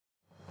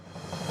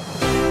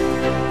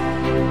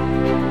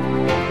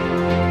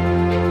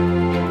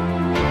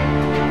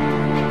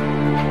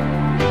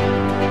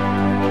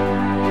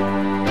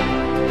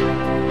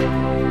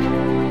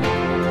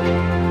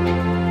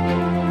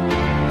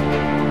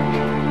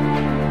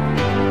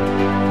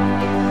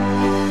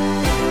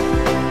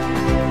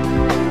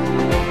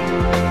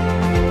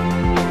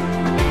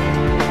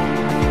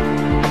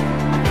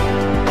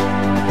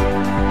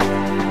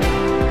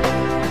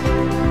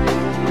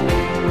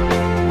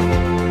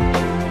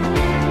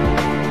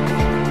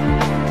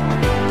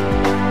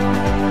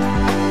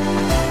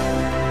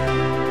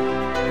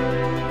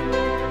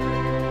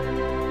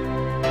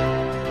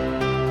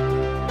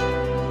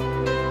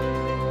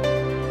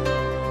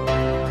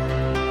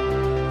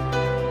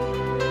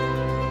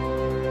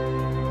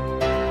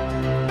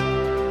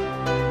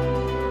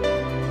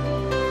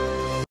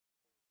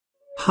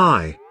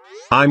Hi.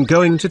 I'm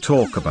going to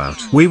talk about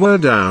we were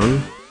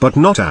down, but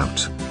not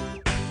out.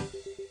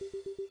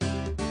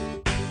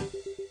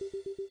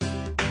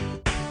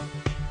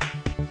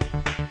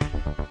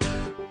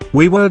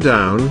 We were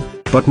down,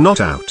 but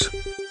not out.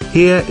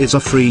 Here is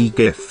a free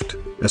gift,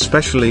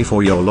 especially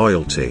for your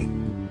loyalty.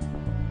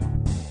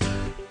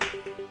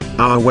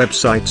 Our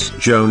websites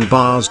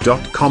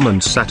joanbars.com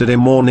and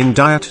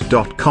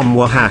saturdaymorningdiet.com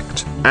were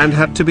hacked, and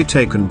had to be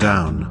taken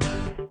down.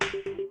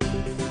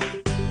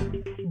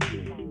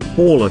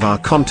 All of our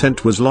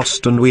content was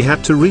lost and we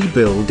had to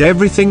rebuild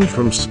everything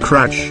from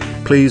scratch.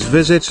 Please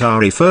visit our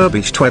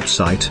refurbished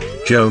website,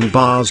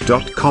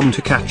 joanbars.com,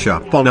 to catch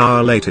up on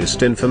our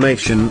latest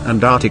information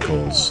and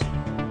articles.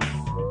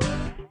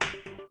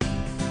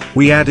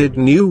 We added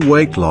new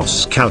weight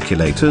loss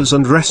calculators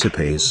and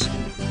recipes.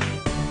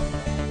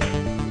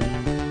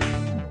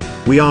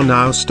 We are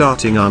now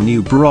starting our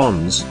new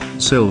bronze,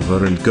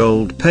 silver and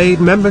gold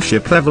paid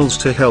membership levels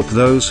to help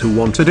those who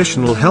want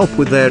additional help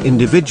with their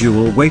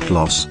individual weight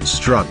loss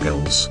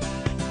struggles.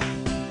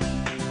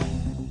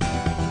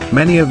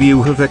 Many of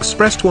you have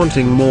expressed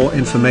wanting more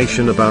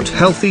information about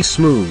healthy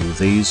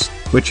smoothies,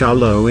 which are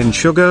low in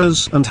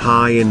sugars and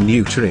high in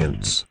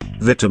nutrients,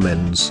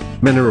 vitamins,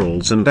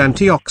 minerals and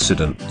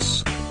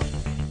antioxidants.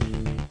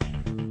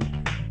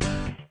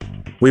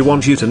 We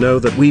want you to know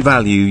that we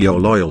value your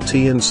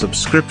loyalty and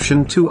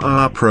subscription to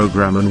our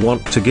program and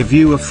want to give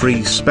you a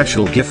free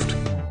special gift.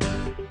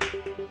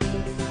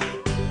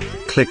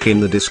 Click in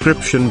the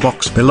description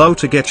box below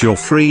to get your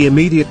free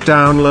immediate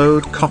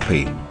download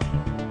copy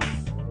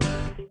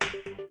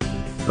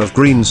of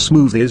Green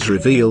Smoothies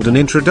Revealed, an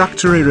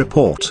introductory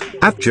report,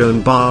 at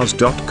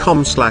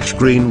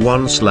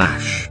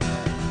joanbars.com/green1/.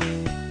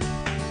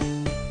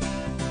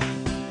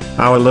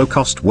 Our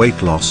low-cost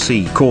weight loss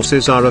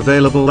e-courses are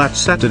available at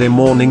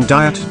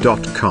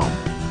saturdaymorningdiet.com.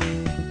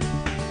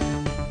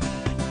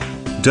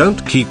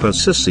 Don't keep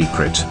us a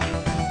secret.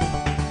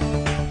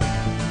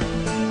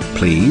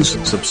 Please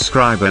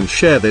subscribe and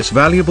share this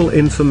valuable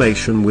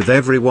information with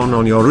everyone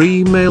on your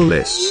email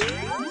list.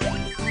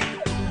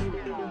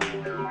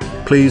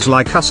 Please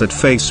like us at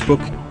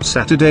Facebook,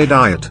 Saturday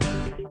Diet.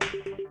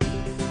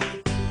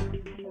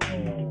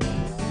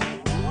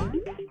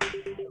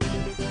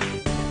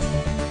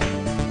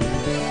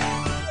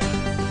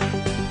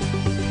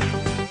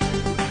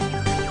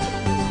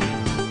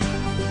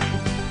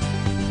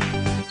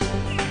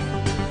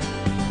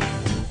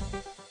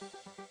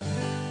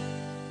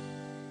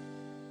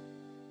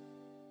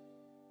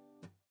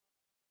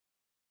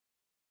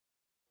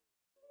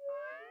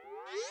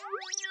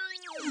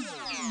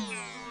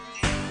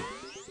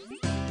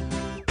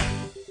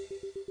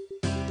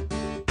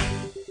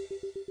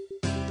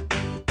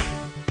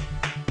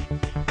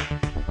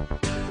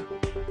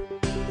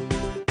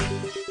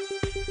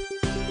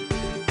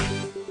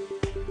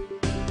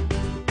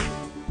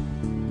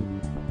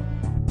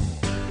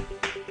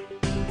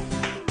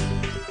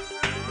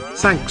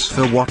 Thanks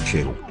for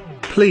watching.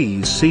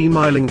 Please see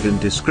my link in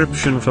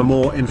description for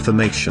more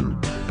information.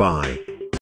 Bye.